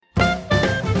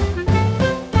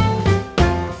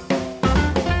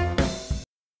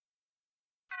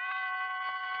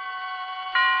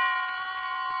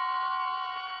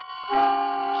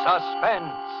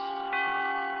Suspense.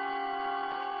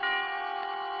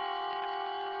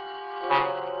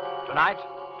 Tonight,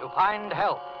 To Find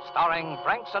Help, starring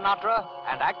Frank Sinatra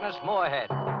and Agnes Moorehead.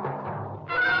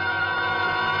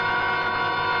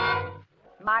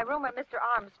 My roomer, Mr.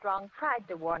 Armstrong, tried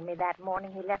to warn me that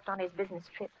morning he left on his business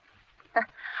trip.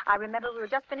 I remember we were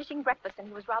just finishing breakfast and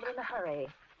he was rather in a hurry.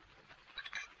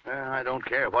 I don't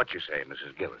care what you say,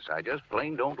 Mrs. Gillis. I just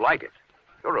plain don't like it.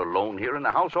 You're alone here in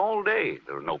the house all day.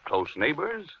 There are no close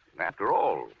neighbors. And after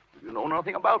all, you know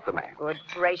nothing about the man. Good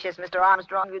gracious, Mr.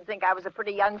 Armstrong, you'd think I was a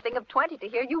pretty young thing of 20 to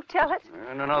hear you tell it.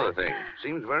 And another thing.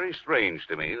 Seems very strange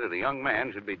to me that a young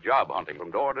man should be job hunting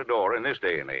from door to door in this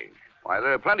day and age. Why,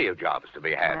 there are plenty of jobs to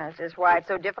be had. This is why it's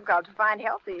so difficult to find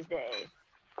help these days.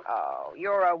 Oh,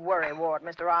 you're a worrywart,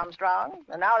 Mr. Armstrong.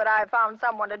 And now that I've found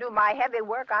someone to do my heavy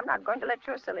work, I'm not going to let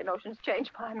your silly notions change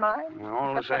my mind.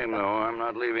 All the same, though, I'm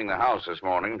not leaving the house this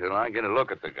morning till I get a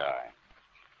look at the guy.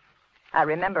 I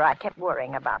remember I kept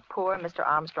worrying about poor Mr.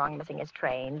 Armstrong missing his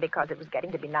train because it was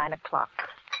getting to be 9 o'clock.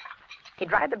 He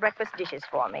dried the breakfast dishes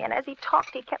for me, and as he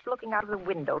talked, he kept looking out of the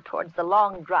window towards the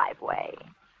long driveway.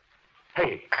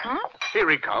 Hey, Here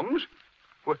he comes.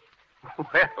 Well,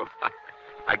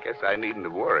 I guess I needn't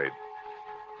have worried.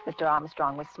 Mr.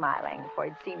 Armstrong was smiling, for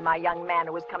he'd seen my young man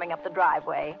who was coming up the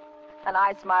driveway. And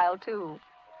I smiled, too.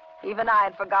 Even I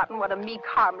had forgotten what a meek,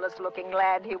 harmless-looking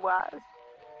lad he was.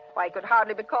 Why, he could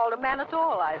hardly be called a man at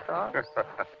all, I thought.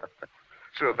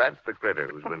 So that's the critter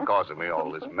who's been causing me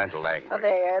all this mental anguish. Oh,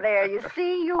 there. You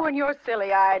see, you and your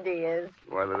silly ideas.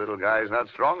 Why, the little guy's not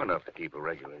strong enough to keep a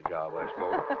regular job, I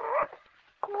suppose.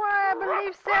 Why, I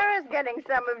believe Sarah's getting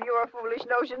some of your foolish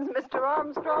notions, Mr.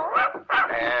 Armstrong.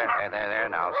 There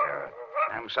now, Sarah.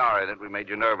 I'm sorry that we made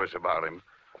you nervous about him.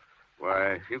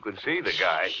 Why, if you could see the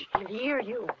guy. He'll hear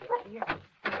you.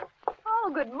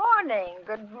 Oh, good morning.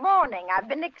 Good morning. I've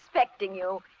been expecting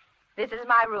you. This is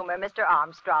my roomer, Mr.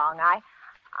 Armstrong.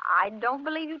 I don't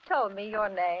believe you told me your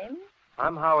name.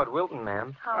 I'm Howard Wilton,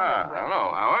 ma'am.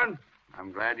 Hello, Howard.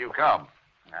 I'm glad you come.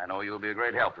 I know you'll be a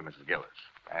great help to Mrs. Gillis.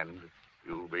 And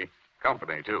you'll be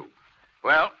company, too.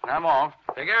 Well, I'm off.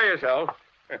 Take care of yourself.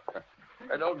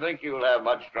 I don't think you'll have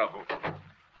much trouble.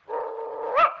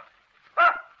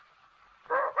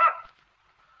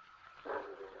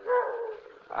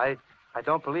 I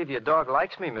don't believe your dog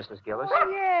likes me, Mrs. Gillis.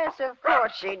 Yes, of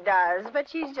course she does, but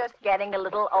she's just getting a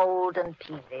little old and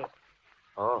peevy.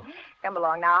 Oh, Come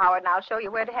along now, Howard, and I'll show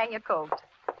you where to hang your coat.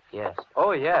 yes.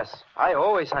 Oh, yes. I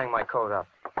always hang my coat up.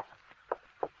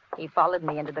 He followed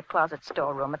me into the closet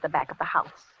storeroom at the back of the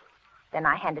house. Then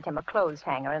I handed him a clothes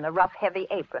hanger and a rough, heavy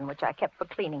apron, which I kept for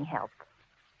cleaning help.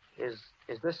 Is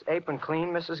this apron clean,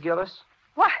 Mrs. Gillis?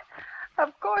 Why,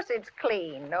 of course it's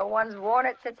clean. No one's worn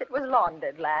it since it was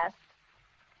laundered last.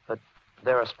 But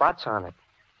there are spots on it.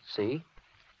 See?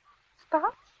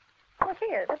 Spots? Well,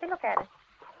 here, let me look at it.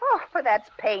 Oh, but that's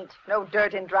paint. No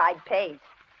dirt and dried paint.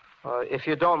 If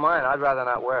you don't mind, I'd rather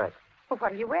not wear it. Well,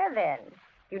 what do you wear then?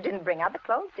 You didn't bring out the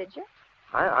clothes, did you?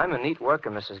 I'm a neat worker,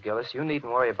 Mrs. Gillis. You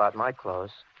needn't worry about my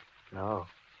clothes. No.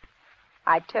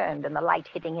 I turned, and the light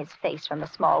hitting his face from the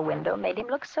small window made him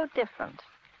look so different.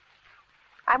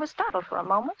 I was startled for a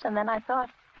moment, and then I thought,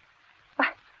 why,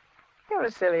 you're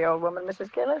a silly old woman,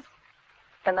 Mrs. Gillis.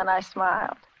 And then I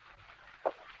smiled.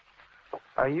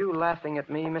 Are you laughing at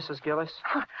me, Mrs. Gillis?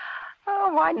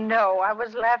 Oh, why, no. I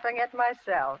was laughing at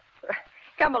myself.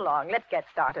 Come along. Let's get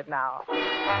started now.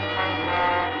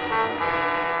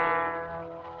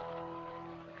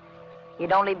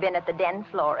 He'd only been at the den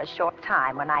floor a short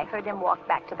time when I heard him walk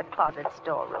back to the closet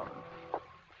storeroom.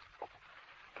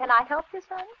 Can I help you,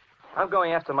 son? I'm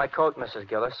going after my coat, Mrs.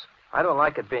 Gillis. I don't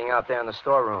like it being out there in the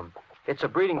storeroom. It's a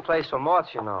breeding place for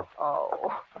moths, you know.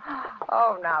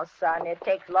 Oh, now, son, it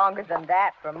takes longer than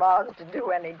that for moths to do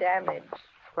any damage.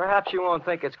 Perhaps you won't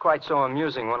think it's quite so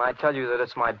amusing when I tell you that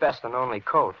it's my best and only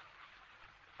coat.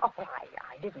 Oh,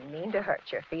 I didn't mean to hurt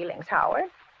your feelings, Howard.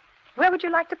 Where would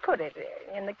you like to put it?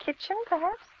 In the kitchen,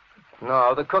 perhaps?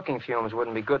 No, the cooking fumes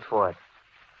wouldn't be good for it.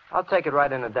 I'll take it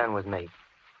right in the den with me.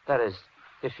 That is,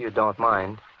 if you don't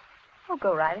mind. Oh,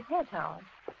 go right ahead, Howard.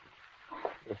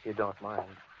 If you don't mind.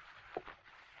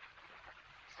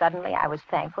 Suddenly, I was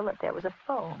thankful that there was a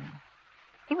phone.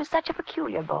 He was such a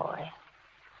peculiar boy.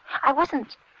 I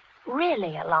wasn't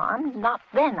really alarmed. Not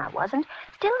then, I wasn't.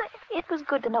 Still, it was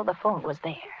good to know the phone was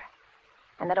there.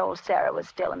 And that old Sarah was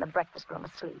still in the breakfast room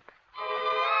asleep.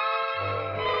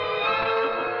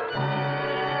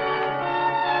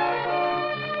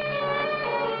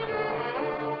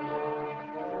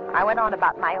 I went on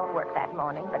about my own work that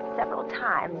morning, but several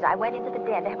times I went into the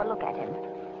den to have a look at him.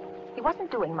 He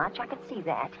wasn't doing much, I could see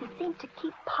that. He seemed to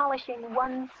keep polishing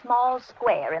one small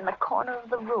square in the corner of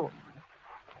the room.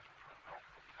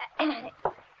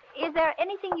 Is there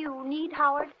anything you need,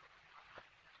 Howard?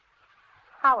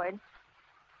 Howard?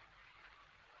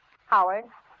 Howard?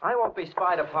 I won't be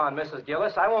spied upon, Mrs.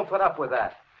 Gillis. I won't put up with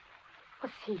that.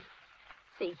 Well, see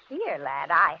here, lad.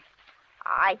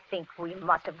 I think we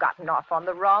must have gotten off on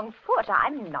the wrong foot.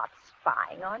 I'm not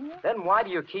spying on you. Then why do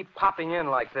you keep popping in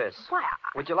like this? Why,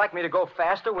 Would you like me to go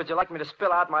faster? Would you like me to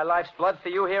spill out my life's blood for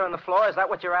you here on the floor? Is that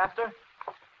what you're after?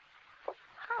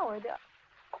 Howard,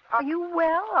 are you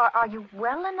well? Are you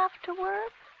well enough to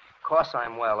work? Of course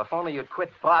I'm well. If only you'd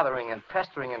quit bothering and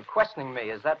pestering and questioning me.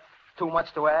 Is that too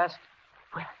much to ask?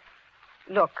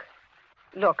 Well,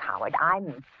 look, Howard,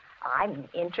 I'm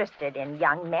interested in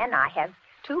young men. I have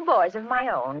 2 boys of my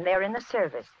own. They're in the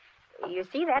service. You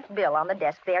see that bill on the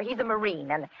desk there? He's a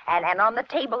Marine. And on the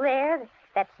table there,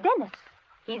 that's Dennis.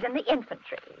 He's in the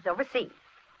infantry. He's overseas.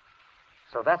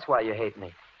 So that's why you hate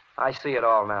me. I see it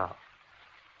all now.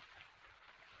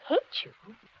 Hate you?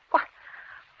 What?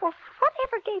 Well,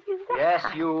 whatever gave you that?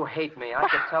 Yes, you hate me. I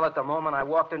could tell it the moment I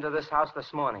walked into this house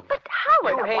this morning. But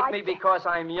Howard, You hate me because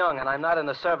I'm young and I'm not in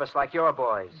the service like your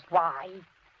boys. Why,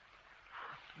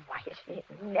 it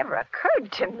never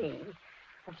occurred to me.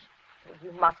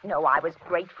 You must know I was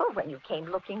grateful when you came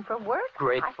looking for work.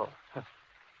 Grateful?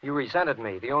 You resented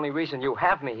me. The only reason you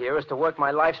have me here is to work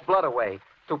my life's blood away,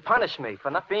 to punish me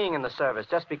for not being in the service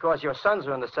just because your sons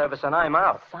are in the service and I'm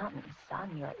out. Son,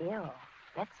 you're ill.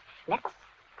 Let's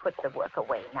put the work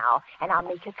away now, and I'll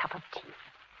make you a cup of tea.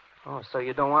 Oh, so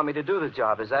you don't want me to do the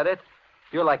job, is that it?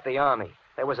 You're like the Army.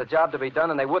 There was a job to be done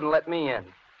and they wouldn't let me in.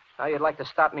 Now you'd like to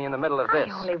stop me in the middle of this.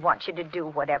 I only want you to do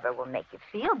whatever will make you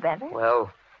feel better.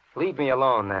 Well, leave me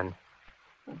alone then.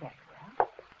 Very well.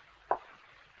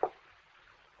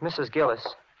 Mrs. Gillis,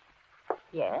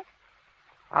 Yes?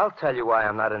 I'll tell you why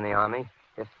I'm not in the Army,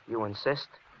 if you insist.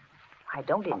 I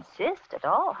don't insist at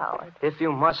all, Howard. If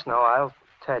you must know, I'll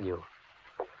tell you.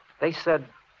 They said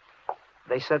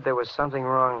there was something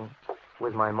wrong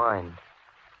with my mind.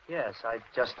 Yes, I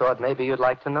just thought maybe you'd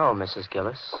like to know, Mrs.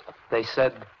 Gillis. They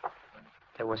said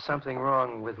there was something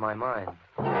wrong with my mind.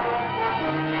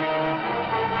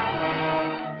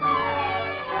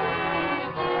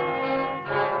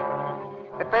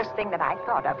 The first thing that I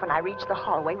thought of when I reached the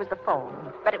hallway was the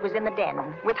phone, but it was in the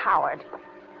den with Howard.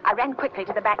 I ran quickly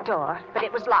to the back door, but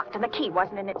it was locked and the key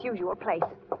wasn't in its usual place.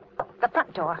 The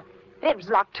front door, it was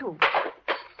locked too.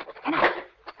 And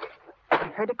I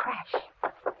heard a crash.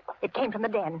 It came from the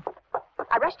den.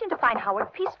 I rushed in to find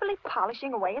Howard peacefully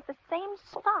polishing away at the same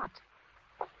spot.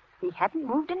 He hadn't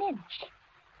moved an inch.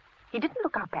 He didn't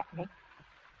look up at me.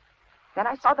 Then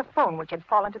I saw the phone, which had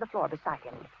fallen to the floor beside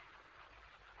him.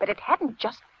 But it hadn't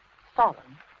just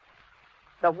fallen.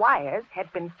 The wires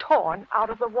had been torn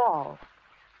out of the wall.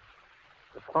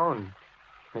 The phone,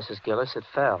 Mrs. Gillis, it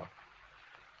fell.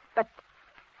 But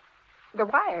the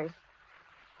wires,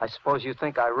 I suppose you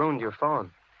think I ruined your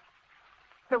phone.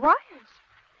 the wires,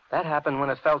 That happened when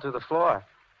it fell to the floor.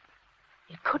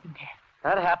 it couldn't have.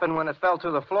 That happened when it fell to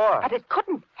the floor. But it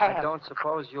couldn't have. I don't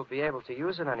suppose you'll be able to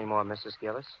use it anymore, Mrs.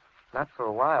 Gillis. Not for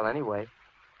a while, anyway.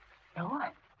 No,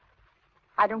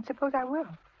 I don't suppose I will.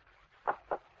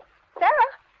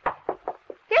 Sarah!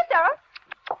 Here, Sarah!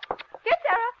 Here,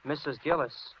 Sarah! Mrs.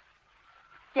 Gillis,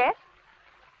 Yes?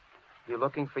 you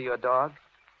looking for your dog?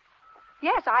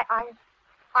 Yes, I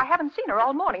haven't seen her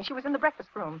all morning. She was in the breakfast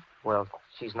room. Well,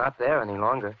 she's not there any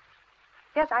longer.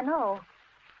 Yes, I know.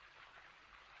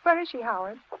 Where is she,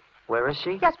 Howard? Where is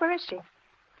she? Yes, where is she?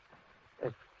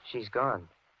 She's gone.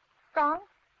 Gone?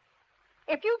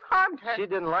 If you've harmed her... She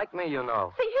didn't like me, you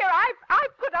know. See here,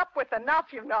 I've put up with enough,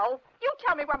 you know. You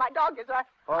tell me where my dog is.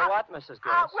 Or what, Mrs.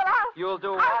 Gillis? You'll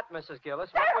do what, Mrs. Gillis?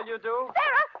 Sarah! What will you do?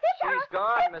 Sarah! She's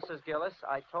gone, Mrs. Gillis.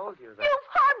 I told you that. You've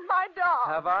harmed my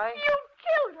dog. Have I? You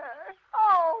killed her.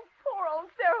 Oh, poor old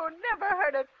Sarah who never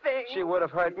heard a thing. She would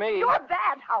have hurt me. You're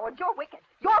bad, Howard. You're wicked.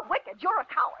 You're wicked. You're a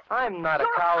coward. I'm not You're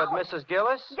a a coward, coward. Mrs.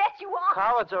 Gillis. Yes, you are.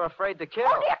 Cowards are afraid to kill.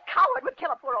 Only a coward would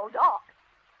kill a poor old dog.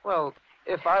 Well,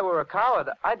 if I were a coward,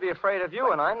 I'd be afraid of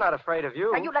you, and I'm not afraid of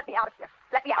you. Now, you let me out of here.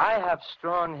 Let me out. I have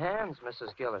strong hands,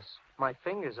 Mrs. Gillis. My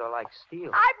fingers are like steel.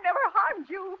 I've never harmed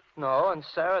you. No, and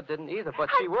Sarah didn't either, but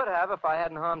she would have if I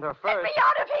hadn't harmed her Let first. me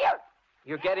out of here.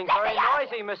 You're getting Let very me out.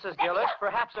 noisy, Mrs. Gillis.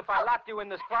 Perhaps if I locked you in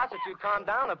this closet, you'd calm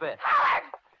down a bit. Howard!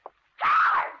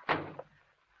 Howard!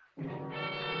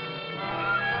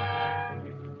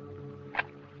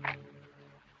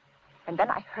 And then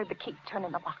I heard the key turn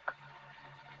in the lock.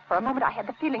 For a moment, I had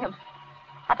the feeling of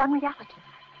unreality.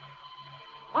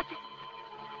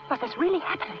 Was this really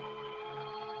happening?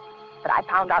 But I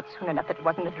found out soon enough that it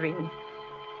wasn't a dream.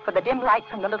 For the dim light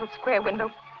from the little square window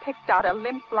picked out a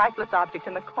limp, lifeless object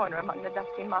in the corner among the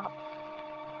dusty mops.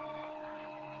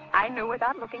 I knew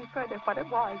without looking further what it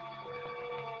was.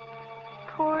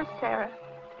 Poor Sarah.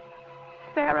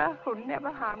 Sarah, who never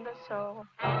harmed a soul.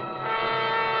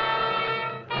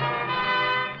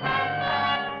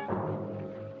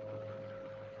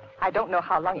 I don't know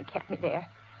how long he kept me there.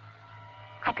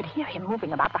 I could hear him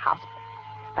moving about the house,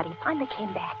 but he finally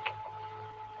came back.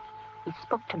 He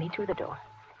spoke to me through the door.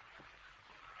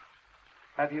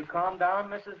 Have you calmed down,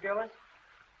 Mrs. Gillis?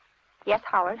 Yes,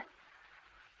 Howard.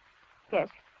 Yes.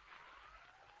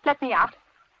 Let me out.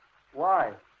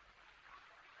 Why?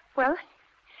 Well,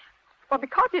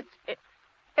 because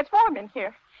it's warm in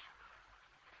here.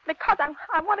 Because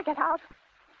I want to get out.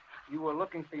 You were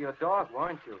looking for your dog,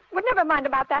 weren't you? Well, never mind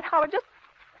about that, Howard. Just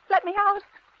let me out.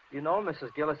 You know,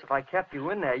 Mrs. Gillis, if I kept you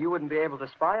in there, you wouldn't be able to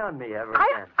spy on me ever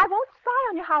again. I won't spy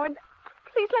on you, Howard.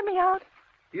 Please let me out.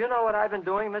 Do you know what I've been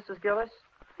doing, Mrs. Gillis?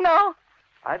 No.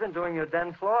 I've been doing your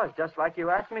den floors, just like you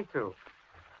asked me to.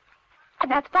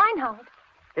 And that's fine, Howard.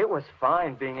 It was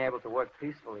fine being able to work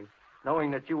peacefully,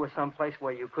 knowing that you were someplace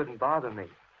where you couldn't bother me.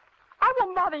 I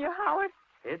won't bother you, Howard.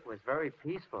 It was very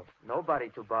peaceful. Nobody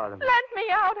to bother me. Let me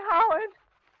out, Howard.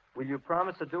 Will you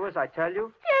promise to do as I tell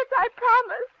you? Yes, I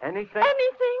promise. Anything?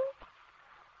 Anything.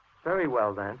 Very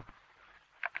well, then.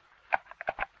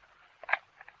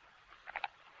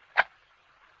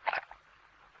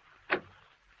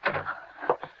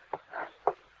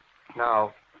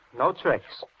 Now, no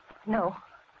tricks. No.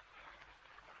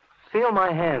 Feel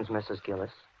my hands, Mrs.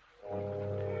 Gillis.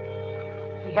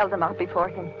 He held them out before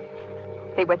him.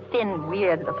 They were thin,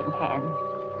 weird-looking hands.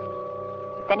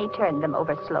 Then he turned them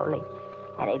over slowly,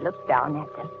 and he looked down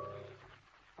at them.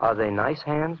 Are they nice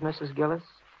hands, Mrs. Gillis?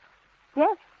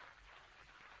 Yes.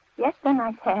 Yes, they're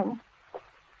nice hands.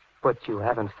 But you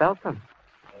haven't felt them.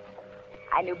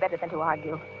 I knew better than to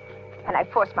argue, and I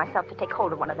forced myself to take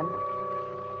hold of one of them.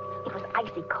 It was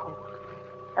icy cold,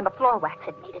 and the floor wax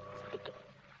had made it sticky.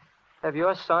 Have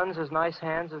your sons as nice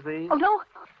hands as these? Oh, no.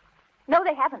 No,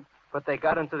 they haven't. But they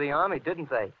got into the Army, didn't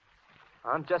they?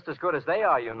 I'm just as good as they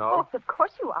are, you know. Oh, of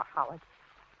course you are, Howard.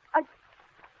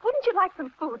 Wouldn't you like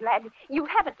some food, lad? You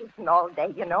haven't eaten all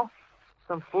day, you know.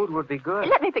 Some food would be good.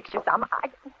 Let me fix you some.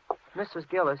 Mrs.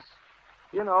 Gillis,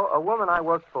 you know, a woman I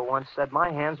worked for once said my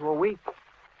hands were weak.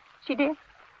 She did?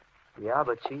 Yeah,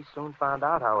 but she soon found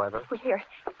out, however. Well, here.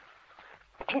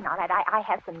 Here now, lad, I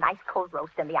have some nice cold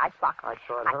roast in the icebox. I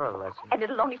taught her a lesson. And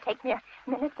it'll only take me a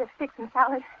minute to fix some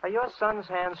salad. Are your son's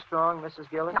hands strong, Mrs.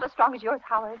 Gillis? Not as strong as yours,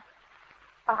 Howard.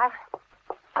 Well,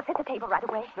 I'll set the table right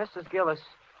away. Mrs. Gillis,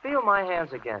 feel my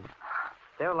hands again.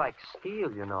 They're like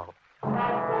steel, you know.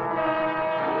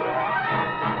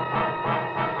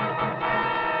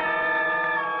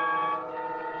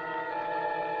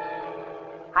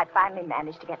 I finally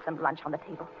managed to get some lunch on the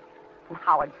table, and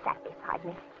Howard sat beside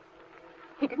me.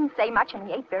 He didn't say much, and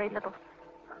he ate very little.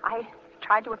 I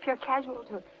tried to appear casual,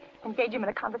 to engage him in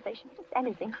a conversation, just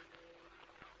anything.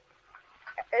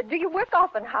 Do you work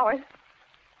often, Howard?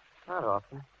 Not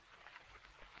often.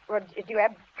 Or do you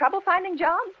have trouble finding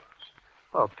jobs?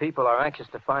 Well, people are anxious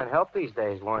to find help these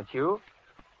days, weren't you?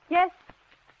 Yes,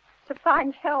 to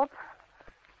find help.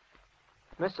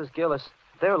 Mrs. Gillis,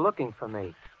 they're looking for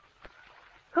me.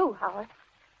 Who, Howard?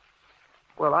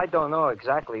 Well, I don't know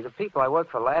exactly. The people I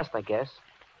worked for last, I guess.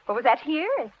 Well, was that here,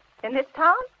 in this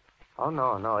town? Oh,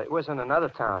 no. It was in another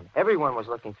town. Everyone was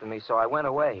looking for me, so I went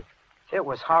away. It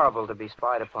was horrible to be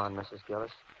spied upon, Mrs.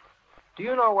 Gillis. Do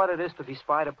you know what it is to be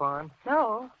spied upon?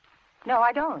 No. No,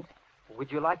 I don't.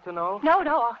 Would you like to know? No,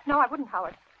 I wouldn't,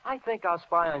 Howard. I think I'll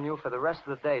spy on you for the rest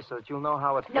of the day so that you'll know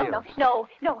how it feels. No,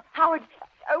 Howard,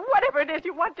 whatever it is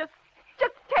you want, just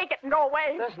take it and go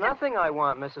away. There's nothing I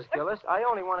want, Mrs. Gillis. I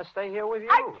only want to stay here with you.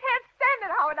 I can't stand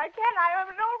it, Howard. I can't. I am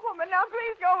an old woman. Now,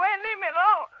 please go away and leave me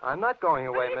alone. I'm not going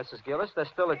away, Mrs. Gillis. There's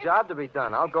still a job to be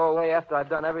done. I'll go away after I've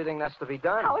done everything that's to be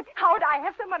done. Howard, I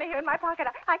have some money here in my pocket.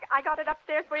 I got it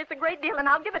upstairs for you. It's a great deal, and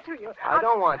I'll give it to you. I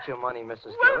don't want your money,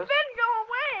 Mrs. Well, Gillis. then go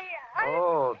away.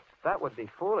 Oh, that would be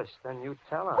foolish. Then you'd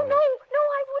tell on Oh, me. no,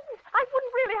 I wouldn't. I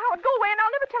wouldn't really, Howard. Go away, and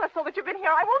I'll never tell us so that you've been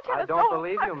here. I won't tell I us don't so.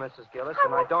 believe you, Mrs. Gillis,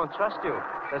 and I don't trust you.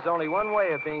 There's only one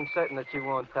way of being certain that you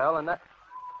won't tell, and that...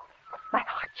 My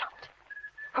heart jumped.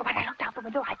 For when I looked out the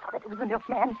window, I saw that it was the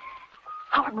milkman.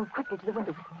 Howard moved quickly to the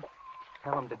window with me.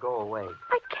 Tell him to go away.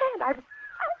 I can't.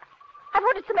 I've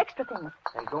ordered some extra things.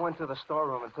 And go into the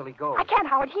storeroom until he goes. I can't,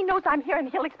 Howard. He knows I'm here, and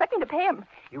he'll expect me to pay him.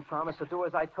 You promised to do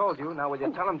as I told you. Now, will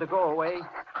you tell him to go away?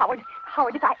 Howard,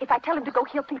 Howard, if I tell him to go,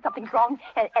 he'll think something's wrong,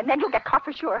 and then you'll get caught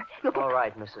for sure. You'll get... All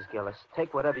right, Mrs. Gillis.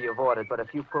 Take whatever you've ordered, but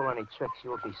if you pull any tricks,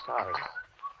 you'll be sorry.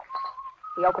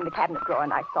 He opened the cabinet drawer,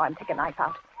 and I saw him take a knife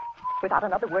out. Without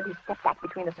another word, he stepped back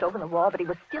between the stove and the wall, but he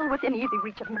was still within easy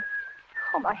reach of me.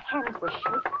 Oh, my hands were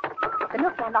shaking. The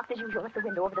milkman knocked as usual at the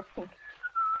window over the sink.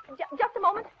 Just a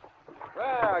moment.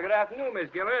 Well, good afternoon, Miss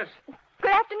Gillis.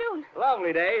 Good afternoon.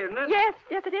 Lovely day, isn't it? Yes,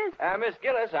 it is. Miss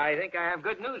Gillis, I think I have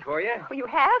good news for you. Oh, you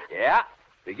have? Yeah.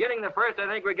 Beginning the 1st, I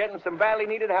think we're getting some badly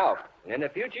needed help. And in the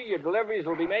future, your deliveries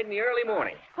will be made in the early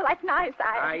morning. Well, that's nice.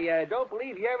 I don't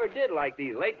believe you ever did like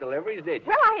these late deliveries, did you?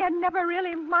 Well, I had never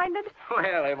really minded.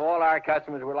 Well, if all our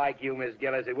customers were like you, Miss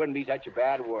Gillis, it wouldn't be such a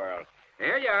bad world.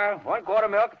 Here you are. 1 quart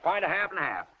of milk, a pint of half and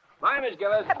half. Bye, Miss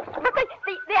Gillis. But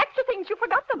the extra things, you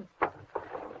forgot them.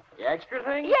 The extra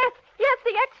thing? Yes,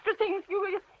 the extra things.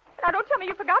 Now, don't tell me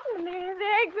you've forgotten the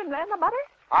eggs and the butter.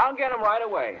 I'll get them right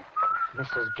away.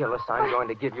 Mrs. Gillis, I'm going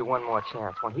to give you one more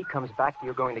chance. When he comes back,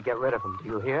 you're going to get rid of him. Do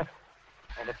you hear?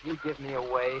 And if you give me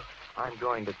away, I'm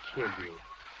going to kill you.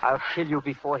 I'll kill you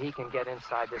before he can get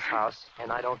inside this house,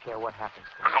 and I don't care what happens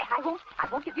to him. I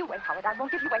won't give you away, Howard. I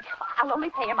won't give you away. I'll only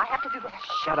pay him. I have to do that.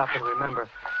 Shut up and remember.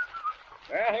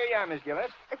 Well, here you are, Miss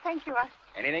Gillis. Thank you.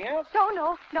 Anything else?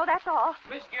 No, that's all.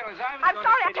 Miss Gillis, I'm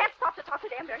sorry, I can't stop to talk to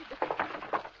them.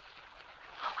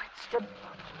 Howard stood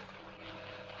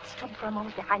for a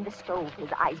moment behind the stove. His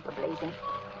eyes were blazing.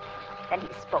 Then he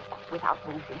spoke without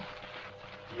moving.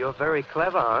 You're very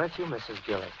clever, aren't you, Mrs.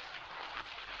 Gillis?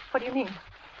 What do you mean?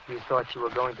 You thought you were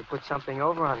going to put something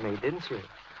over on me, didn't you?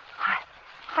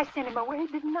 I sent him away,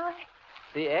 didn't I?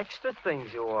 The extra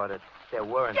things you ordered. There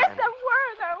weren't Yes, any. there were.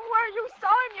 You saw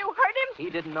him. You heard him. He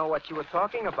didn't know what you were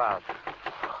talking about.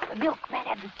 The milkman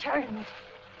had returned.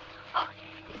 Oh,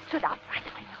 he stood outside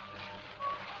the window.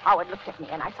 Howard looked at me,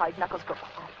 and I saw his knuckles go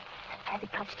quiet as he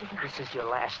clutched his knife. This is your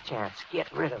last chance.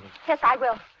 Get rid of him. Yes, I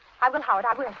will. Howard,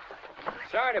 I will.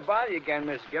 Sorry to bother you again,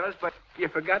 Miss Gillis, but you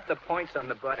forgot the points on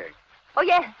the butter. Oh,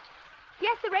 yes.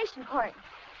 Yes, the ration point.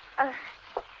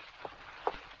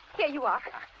 Here you are.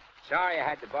 Sorry I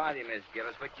had to bother you, Miss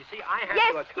Gillis, but you see, I have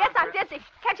to account Yes, I'm for... busy.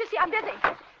 Can't you see I'm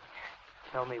busy?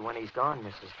 Tell me when he's gone,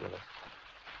 Mrs. Gillis.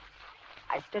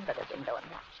 I stood by the window and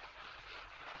watched.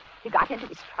 He got into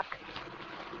his truck,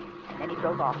 and then he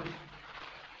drove off.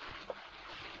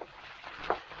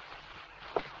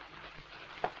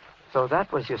 So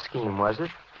that was your scheme, was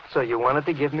it? So you wanted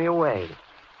to give me away.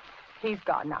 He's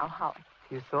gone now, Howard.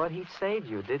 You thought he'd save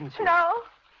you, didn't you?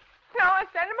 No, I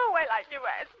sent him away like you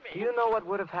asked me. Do you know what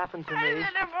would have happened to I me?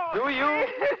 sent him away. Do you?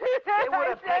 They would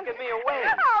have taken me away.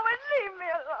 Howard, leave me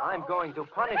alone. I'm going to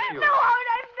punish you. No, Howard,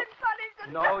 I've been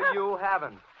punished. No, you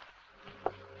haven't.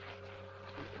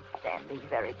 Standing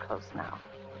very close now,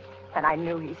 and I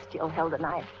knew he still held a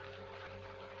knife.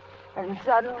 And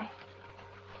suddenly,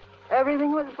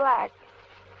 everything was black,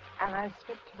 and I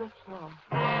slipped to the floor.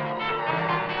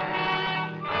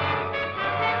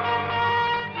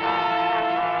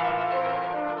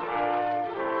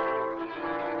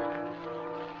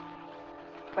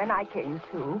 When I came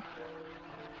to,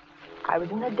 I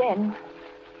was in the den,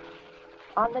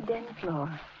 on the den floor.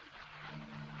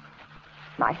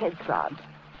 My head throbbed.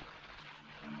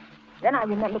 Then I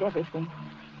remembered everything.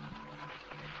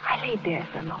 I lay there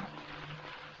for a moment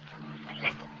and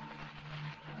listened.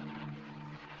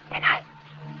 Then I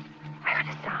heard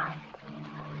a sound.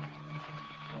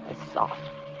 A soft,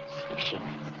 swishing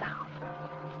sound.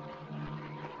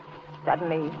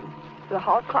 Suddenly, the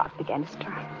hall clock began to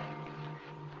strike.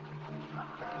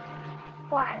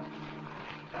 Why,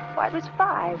 it was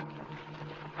 5.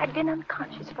 I'd been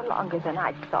unconscious for longer than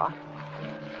I'd thought.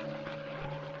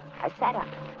 I sat up.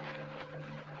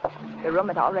 The room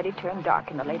had already turned dark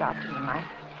in the late afternoon light.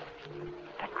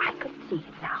 But I could see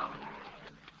him now.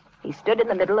 He stood in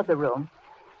the middle of the room.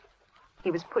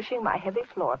 He was pushing my heavy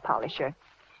floor polisher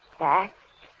back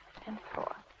and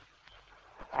forth.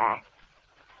 Back.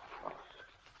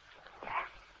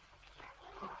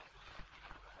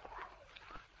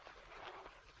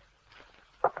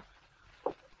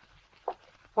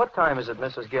 What time is it,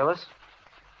 Mrs. Gillis?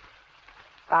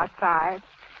 About 5.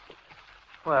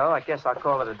 Well, I guess I'll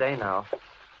call it a day now.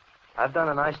 I've done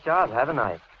a nice job, haven't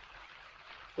I?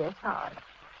 Yes, Howard.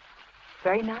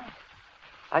 Very nice.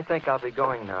 I think I'll be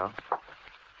going now.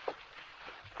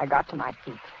 I got to my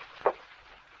feet.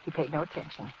 He paid no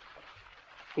attention.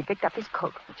 He picked up his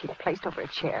coat, which he'd placed over a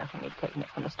chair when he'd taken it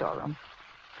from the storeroom.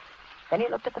 Then he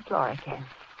looked at the floor again.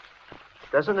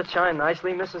 Doesn't it shine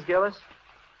nicely, Mrs. Gillis?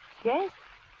 Yes.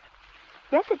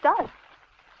 Yes, it does.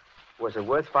 Was it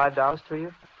worth $5 to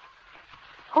you?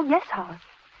 Oh, yes, Howard.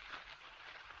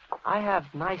 I have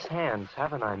nice hands,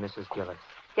 haven't I, Mrs. Gillis?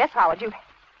 Yes, Howard,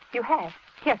 you have.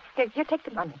 Here, take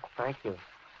the money. Thank you.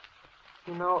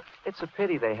 You know, it's a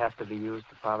pity they have to be used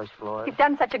to polish floors. You've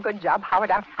done such a good job, Howard.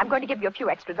 I'm going to give you a few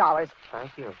extra dollars.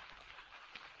 Thank you.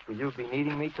 Will you be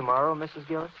needing me tomorrow, Mrs.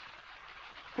 Gillis?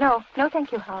 No,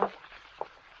 thank you, Howard.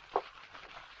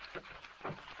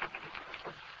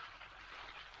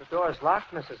 The door's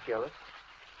locked, Mrs. Gillis.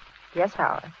 Yes,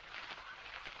 Howard.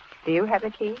 Do you have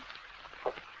the key?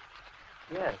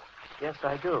 Yes,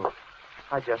 I do.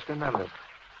 I just remembered.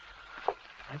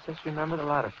 A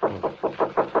lot of things.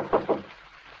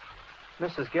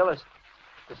 Mrs. Gillis,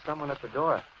 there's someone at the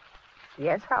door.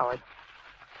 Yes, Howard.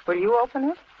 Will you open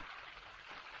it?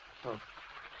 Oh,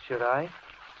 should I?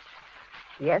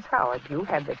 Yes, Howard, you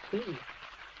have the key.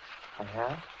 I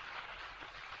have?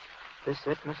 This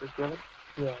it, Mrs. Gillis?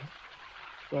 Yes.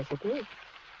 Yes, it is.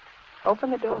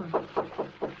 Open the door.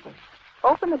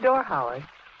 Open the door, Howard.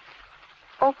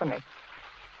 Open it.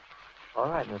 All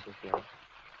right, Mrs. Gillis.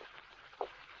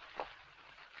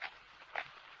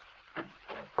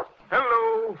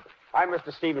 Hello. I'm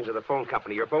Mr. Stevens of the phone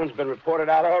company. Your phone's been reported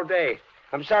out all day.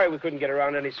 I'm sorry we couldn't get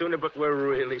around any sooner, but we're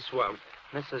really swamped.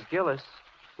 Mrs. Gillis,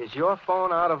 is your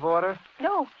phone out of order?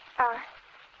 No,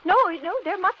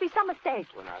 there must be some mistake.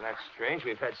 Well, now, that's strange.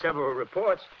 We've had several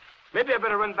reports. Maybe I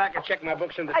better run back and check my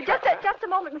books in the Just truck. a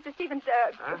moment, Mr. Stevens.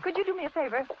 Could you do me a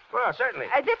favor? Well, certainly.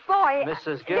 This boy...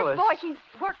 Mrs. Gillis. This boy, he's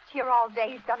worked here all day.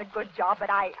 He's done a good job, but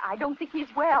I don't think he's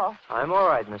well. I'm all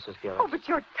right, Mrs. Gillis. Oh, but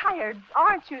you're tired,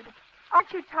 aren't you?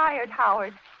 Aren't you tired,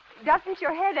 Howard? Doesn't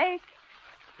your head ache?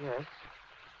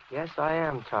 Yes, I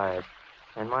am tired.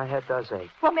 And my head does ache.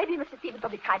 Well, maybe Mr. Stevens will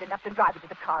be kind enough to drive you to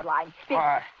the car line.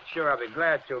 Sure, I'll be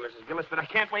glad to, Mrs. Gillis, but I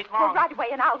can't wait Well, long. right away,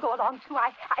 and I'll go along, too.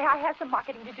 I have some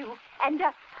marketing to do. And,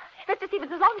 Mr.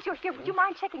 Stevens, as long as you're here, would you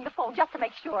mind checking the phone just to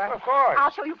make sure? Of course.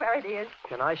 I'll show you where it is.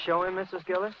 Can I show him, Mrs.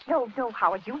 Gillis? No,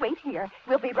 Howard, you wait here.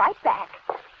 We'll be right back.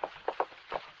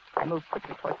 I moved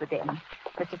quickly towards the den.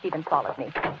 Mr. Stevens followed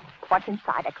me. Once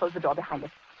inside, I closed the door behind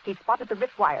us. He spotted the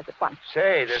wrist wires at once.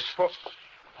 Say, this phone...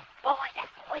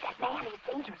 Boy, that man is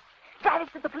dangerous. Drive us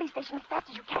to the police station as fast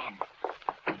as you can.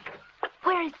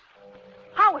 Where is...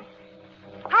 Howard!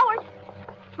 Howard!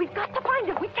 We've got to find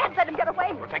him. We can't let him get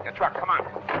away. We'll take the truck. Come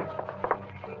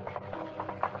on.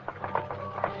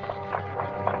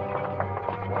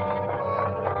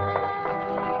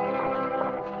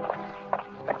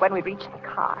 But when we reached the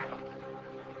car,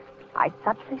 I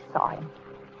suddenly saw him.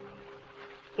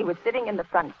 He was sitting in the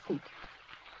front seat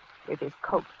with his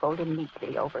coat folded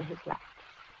neatly over his lap.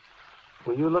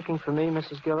 Were you looking for me,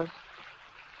 Mrs. Gillis?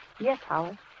 Yes,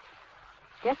 Howard.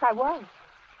 Yes, I was.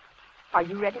 Are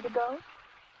you ready to go?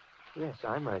 Yes,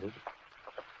 I'm ready.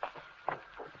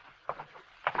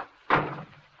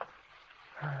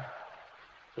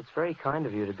 It's very kind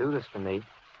of you to do this for me.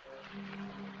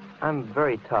 I'm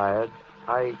very tired.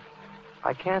 I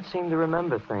can't seem to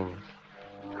remember things.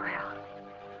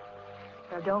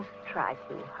 Well, don't try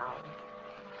to, Howard.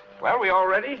 Well, we all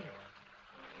ready?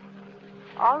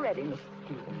 All ready, Mr.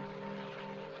 Stevens.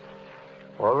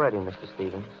 All ready, Mr.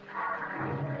 Stevens.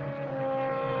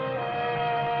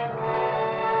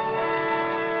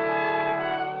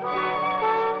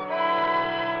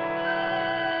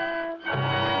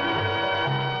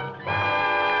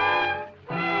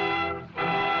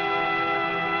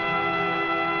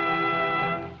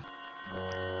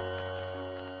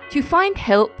 To Find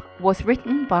Help was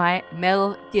written by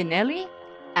Mel Dinelli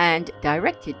and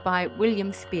directed by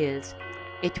William Spears.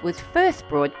 It was first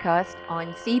broadcast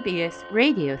on CBS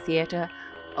Radio Theatre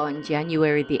on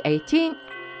January the 18th,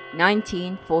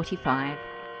 1945,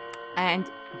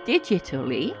 and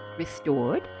digitally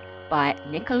restored by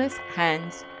Nicholas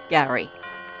Hans Gary.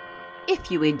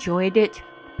 If you enjoyed it,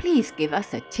 please give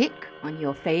us a tick on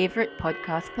your favorite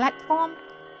podcast platform,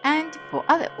 and for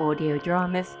other audio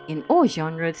dramas in all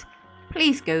genres,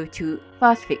 please go to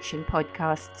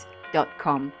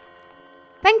fastfictionpodcasts.com.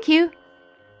 Thank you.